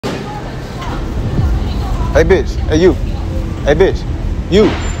Hey, bitch. Hey, you. Hey, bitch. You.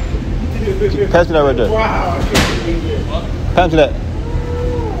 Pass me that right there. Wow. Pass me that.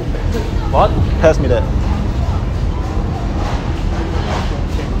 What? Pass me that.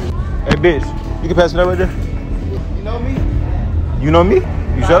 Hey, bitch. You can pass me that right there? You know me? You know me?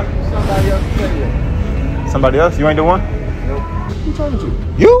 You sure? Somebody else play with. Somebody else? You ain't the one? Nope. Who you talking to?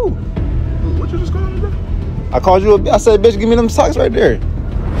 You. What you just calling me, bro? I called you a bitch. I said, bitch, give me them socks right there.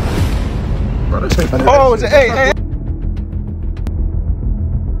 Bro, this ain't Oh, hey.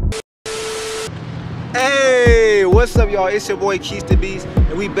 Hey, what's up, y'all? It's your boy QuisTheBeast,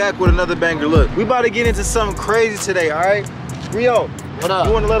 and we back with another banger. Look, we about to get into something crazy today, all right? Rio, What up?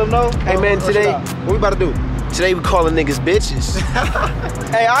 you want to let them know? Hey, man, today, What we about to do? today we calling niggas bitches.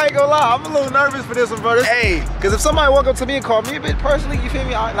 Hey, I ain't gonna lie, I'm a little nervous for this one, brother. Hey. Because if somebody walk up to me and call me a bitch personally, you feel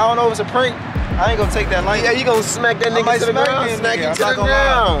me? I don't know if it's a prank. I ain't gonna take that light. Yeah, you gonna smack that nigga to the ground. Smack him to the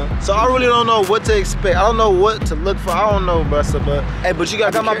ground. So I really don't know what to expect. I don't know what to look for. I don't know, Buster, but Hey, but you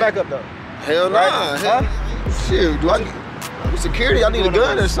got my backup though. Hell nah. Right? Hell, shoot, do I need security? I need a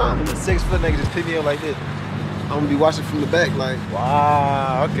gun or something. The 6 foot nigga just pick me up like this. I'm gonna be watching from the back, like.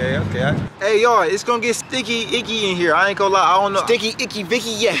 Wow, okay. Hey, y'all, it's gonna get sticky, icky in here. I ain't gonna lie, I don't know. Sticky, icky, Vicky,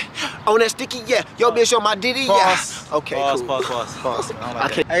 yeah. On that sticky, yeah. Yo, bitch, on my ditty, yeah. Okay, cool. Pause.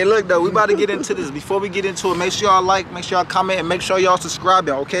 Hey, look though, we about to get into this. Before we get into it, make sure y'all like, make sure y'all comment, and make sure y'all subscribe,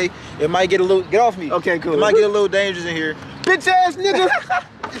 y'all, okay? It might get a little, get off me. Okay, cool. It might get a little dangerous in here. Bitch ass nigga.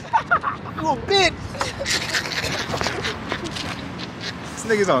 You a bitch. This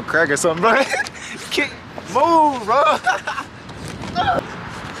nigga's on crack or something, bro. Move, bro.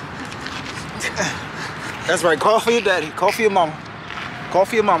 That's right. Call for your daddy. Call for your mama. Call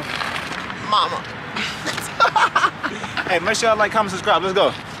for your mama. Mama. Hey, make sure y'all like, comment, subscribe. Let's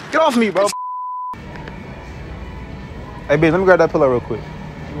go. Get off me, bro. Hey, bitch, let me grab that pillow real quick.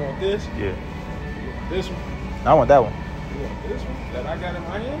 You want this? Yeah. You want this one? No, I want that one. You want this one? That I got in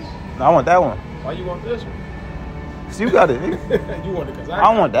my hands? No, I want that one. Why you want this one? See, you got it, nigga. You want it because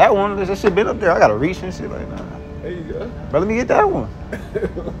I want that one. That shit been up there. I gotta reach and shit like that. There you go. Bro, let me get that one.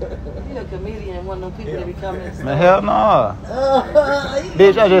 You a comedian, one of them people that be coming. Man, hell nah.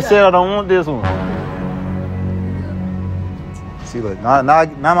 Bitch, I just said I don't want this one. See, look, now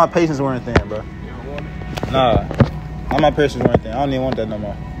my patience wearing thin, bro. You don't want it? Nah, now my patience wearing thin. I don't even want that no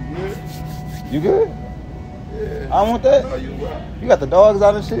more. You good? You good? Yeah. I don't want that. Oh, you well? You got the dogs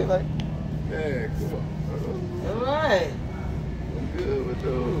out and shit, like. Yeah, cool. All right. I'm good with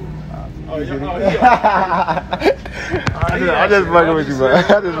those. I just fucking with you, bro. I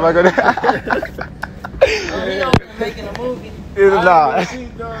just fucking with you. You know, making a movie. Nah.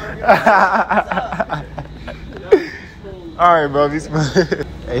 All right, bro.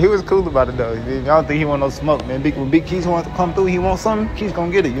 Hey, he was cool about it though. I don't think he want no smoke, man. When Big Keith wants to come through, he wants something. Keith's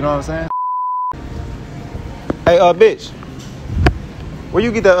gonna get it. You know what I'm saying? Hey, bitch. Where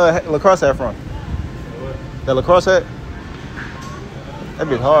you get that lacrosse hat from? That lacrosse hat? That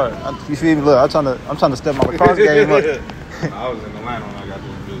bitch hard. You feel me? Look, I'm trying to step my lacrosse game up. I was in Atlanta when I got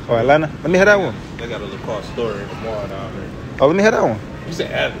this bitch. Oh, Atlanta? Let me have that one. They got a lacrosse store in the mall down there. Oh, let me have that one. You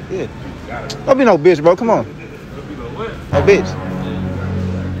said Atlanta? Yeah. Got it. Don't be no bitch, bro. Come on. You know what? Oh, bitch.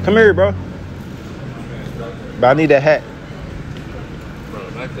 Come here, bro. But I need that hat. Bro,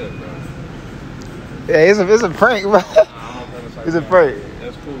 like that, bro. Yeah, it's a prank, bro. It's a prank.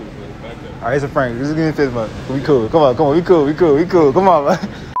 That's cool, but back there. All right, it's a prank. Just give me a fist bump. We cool. Come on. We cool. Come on, man.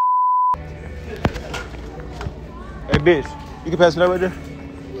 Hey, bitch. You can pass me that right there?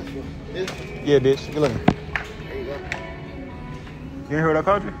 Yeah, bitch. Good looking. There you go. You ain't hear what I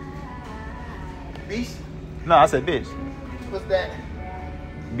called you? Beast? No, I said bitch. What's that?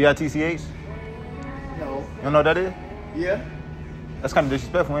 B-I-T-C-H? No. You don't know what that is? Yeah? That's kind of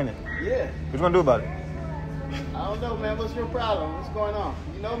disrespectful, ain't it? Yeah. What you gonna do about it? I don't know, man. What's your problem? What's going on?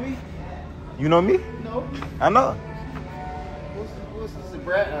 You know me? You know me? No. I know. What's this, a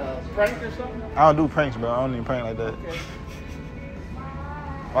prank or something? I don't do pranks, bro. I don't even prank like that. Okay.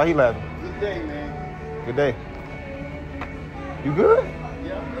 Why you laughing? Good day, man. Good day. You good?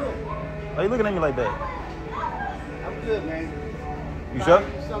 Yeah, I'm good. Why you looking at me like that? I'm good, man. You sure?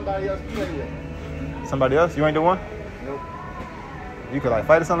 Somebody else to play with. Somebody else? You ain't the one? Nope. You could like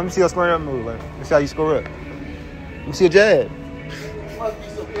fight or something. Let me see your square up move. Like, let's see how you score up. Let me see a jab. You must be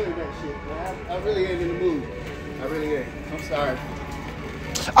so good at that shit, man. I really ain't in the mood. I really ain't. I'm sorry.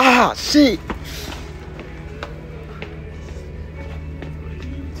 Ah, shit.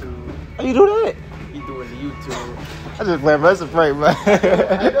 How you do that? You doing the YouTube. I just playing, bro. That's a prank, bro.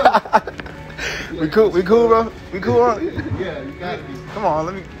 We cool, bro. We cool, huh? Yeah, you gotta be. Come on,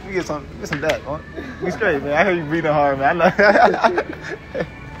 let me get some that, huh? We straight, man. I heard you breathing hard, man. I know.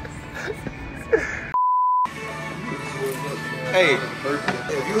 Hey,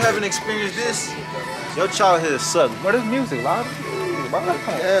 if you haven't experienced this, your childhood sucked. Bro, this music loud.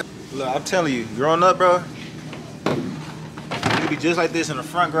 Yeah. Look, I'm telling you, growing up, bro, it'd be just like this in the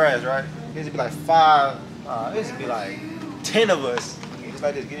front grass, right? It'd be like it'd be like 10 of us. Just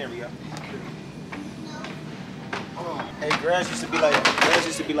like this. Get in, Rio. Hey, grass used to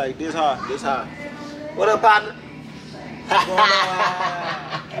be like this high. What up, partner?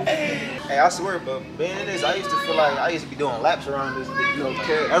 Hey, I swear, but being in this, I used to feel like I used to be doing laps around this bitch. You know,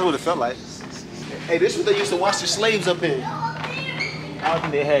 that's what it felt like. Hey, this is what they used to wash the slaves up in. I don't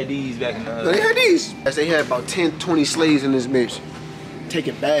think they had these back in the No, they had these. They had about 10, 20 slaves in this bitch.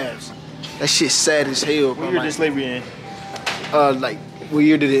 Taking baths. That shit sad as hell. What year did slavery end? Like, what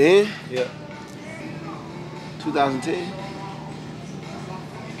year did it end? Yeah. 2010.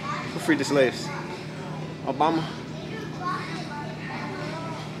 Who freed the slaves? Obama.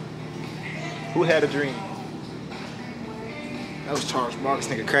 Who had a dream? That was Charles Barkley.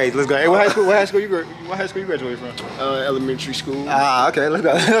 This nigga crazy. Let's go. Hey, what high school you graduated from? Elementary school. Ah, okay. Let's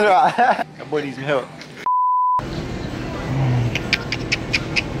go. That boy needs some help.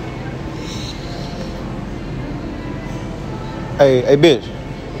 Hey, bitch.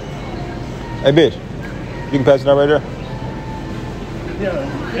 Hey, bitch. You can pass it out right there? Yeah,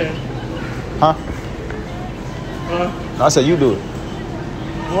 you can. Huh? No, I said you do it.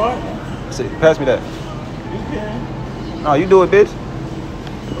 What? I said, pass me that. You can. No, you do it, bitch.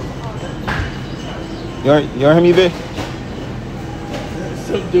 You hear me, bitch?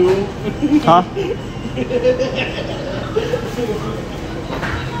 Some dude. Huh?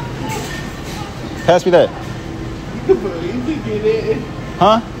 Pass me that. You can get it.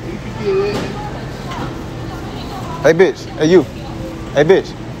 Huh? You can get it. Hey, bitch. Hey, you. Hey,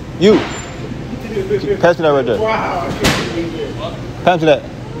 bitch. You. Pass me that right there. Wow. Pass me that.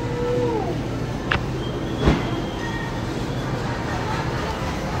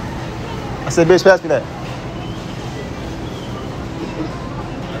 I said, bitch, pass me that.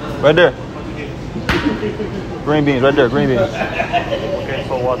 Right there. Green beans, right there, green beans. Okay,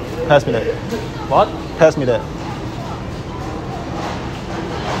 so what? Pass me that. What? Pass me that.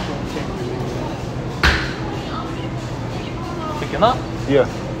 Picking up? Yeah.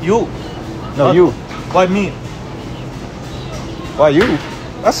 You. No, What? you. Why me? Why you?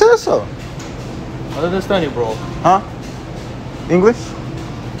 I said so. I don't understand you, bro. Huh? English?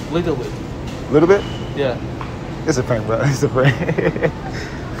 Little bit. Little bit? Yeah. It's a prank, bro. It's a prank.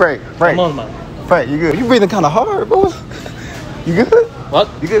 Frank. Come on, man. Frank, you good? You breathing kind of hard, bro. You good? What?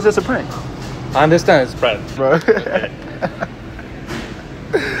 You good? It's just a prank, I understand it's Brad. bro.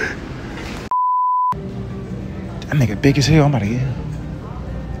 That nigga big as hell. I'm about to get him.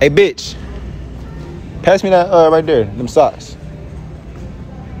 Hey, bitch. Pass me that right there. Them socks.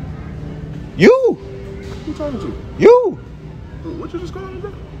 You. Who talking to? You. What you just calling me,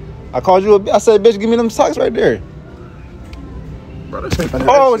 bro? I called you I said, bitch, give me them socks right there. Bro, that's ain't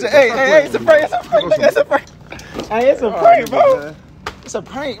Oh, hey, it's a prank. It's a prank. Nigga, it's a prank. Hey, it's a prank, bro. It's a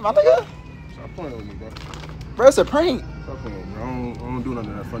prank, my nigga. Stop playing with me, bro. Bro, it's a prank. Stop playing with me, bro. I don't do none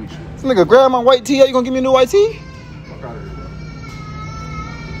of that funny shit. This nigga grab my white tee. You gonna give me a new white tee? Fuck out of here,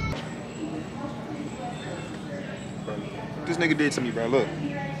 bro. What this nigga did to me, bro. Look.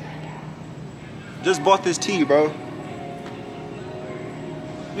 Just bought this tee, bro.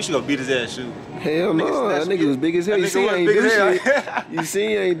 We should go beat his ass, shoot. Hell no, that nigga was big as hell. You see, I ain't do shit. You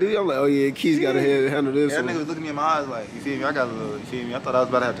see, I ain't do. I'm like, oh yeah, Keys gotta handle this. Yeah, that nigga was looking me in my eyes like, you feel me? I got a little, you feel me? I thought I was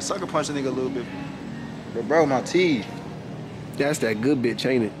about to have to sucker punch the nigga a little bit. But bro, my tee. That's that good bitch,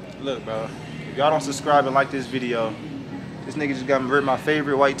 ain't it? Look, bro. If y'all don't subscribe and like this video, this nigga just got me my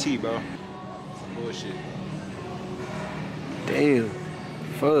favorite white tee, bro. Some bullshit. Damn.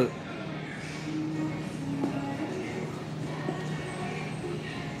 Fuck.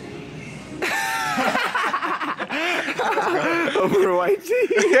 Over a white tee.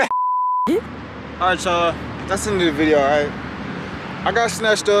 Alright, y'all. That's the end of the video, alright? I got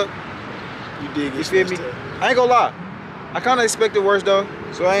snatched up. You dig You feel me? I ain't gonna lie. I kinda expected worse though.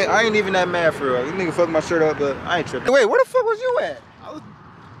 So I ain't even that mad for real. This nigga fucked my shirt up, but I ain't tripping. Wait, where the fuck was you at?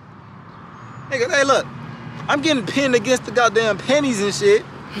 Nigga, hey look. I'm getting pinned against the goddamn pennies and shit.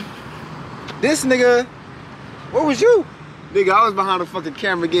 This nigga, where was you? Nigga, I was behind the fucking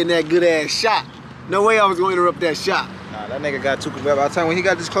camera getting that good ass shot. No way I was gonna interrupt that shot. Nah, that nigga got too close. By the time when he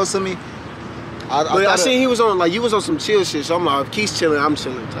got this close to me, I seen he was on, like, you was on some chill shit, so I'm like, if Keith's chilling, I'm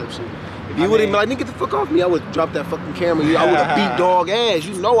chilling type shit. If you wouldn't be like, nigga, get the fuck off me, I would drop that fucking camera. I would have beat dog ass.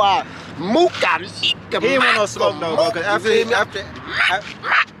 You know I mooka. he didn't want no smoke though, bro. Cause after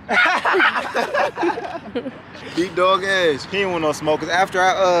beat dog ass. he didn't want no smoke. Cause after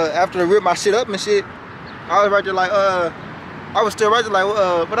I ripped my shit up and shit, I was right there like I was still right there,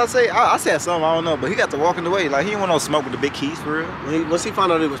 like, but I said something, I don't know, but he got to walking away. Like, he didn't want no smoke with the big keys, for real. Once he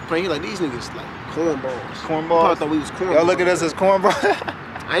found out it was prank, he like, these niggas like cornballs. Cornballs? I thought we was cornballs. Y'all look at us as cornballs?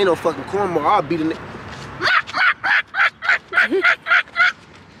 I ain't no fucking cornball. I'll beat a nigga.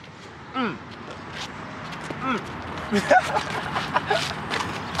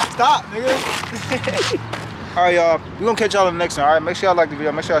 Stop, nigga. All right, y'all. We're gonna catch y'all in the next one. All right, make sure y'all like the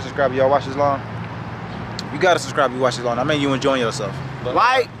video. Make sure y'all subscribe. Y'all watch this long. You gotta subscribe if you watch this long. I mean, you enjoying yourself.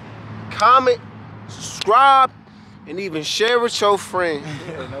 Like, comment, subscribe, and even share with your friends.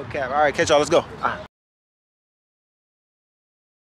 No cap. All right, catch y'all. Let's go.